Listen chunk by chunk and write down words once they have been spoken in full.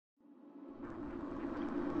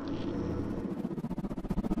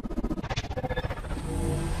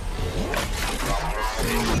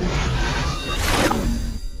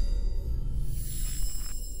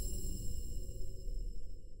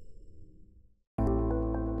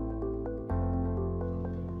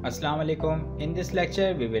Assalamu alaikum. In this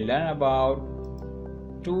lecture we will learn about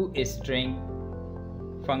toString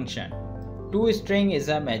function. ToString is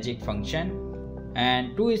a magic function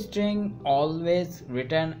and ToString always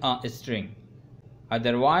return a string.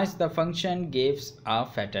 Otherwise the function gives a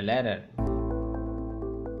fatal error.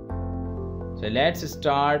 So let's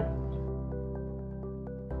start.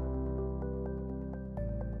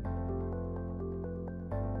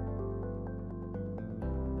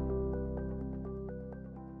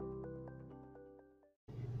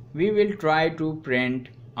 We will try to print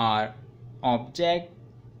our object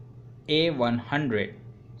A100.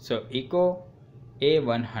 So echo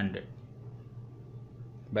A100.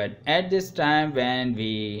 But at this time when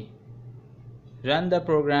we run the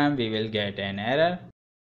program, we will get an error.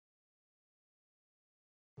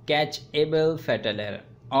 Catchable fatal error.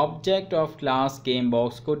 Object of class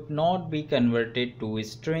GameBox could not be converted to a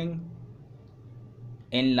string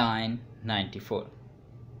in line 94.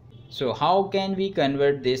 So how can we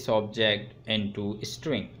convert this object into a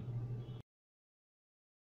string?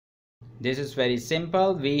 This is very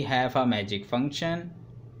simple. We have a magic function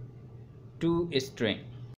toString.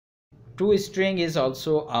 ToString is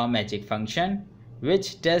also a magic function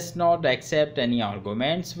which does not accept any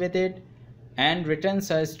arguments with it and returns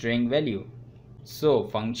a string value. So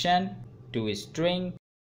function toString,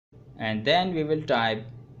 and then we will type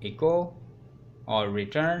echo or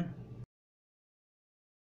return.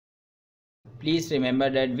 Please remember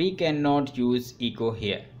that we cannot use echo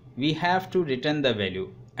here. We have to return the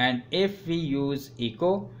value, and if we use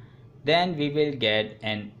echo then we will get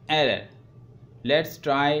an error. Let's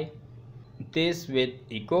try this with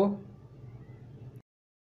echo,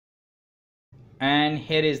 and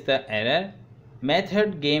here is the error.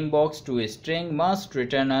 Method GameBox toString must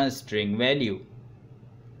return a string value.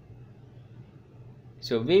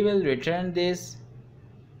 So we will return this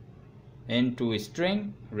into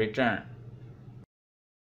string return.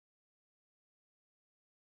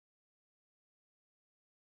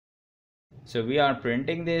 So we are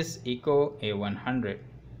printing this echo A100,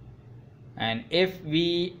 and if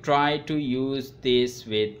we try to use this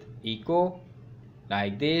with echo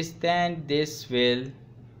like this, then this will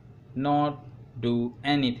not do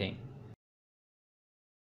anything.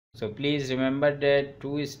 So please remember that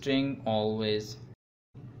toString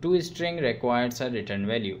requires a return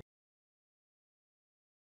value.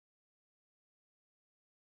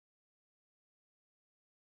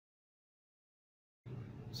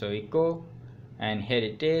 So echo, and here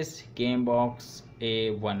it is, GameBox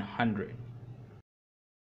A100.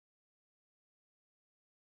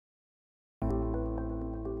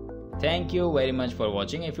 Thank you very much for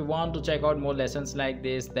watching. If you want to check out more lessons like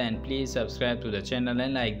this, then please subscribe to the channel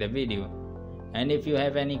and like the video. And if you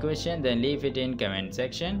have any question, then leave it in comment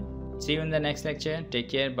section. See you in the next lecture. Take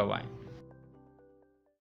care. Bye bye.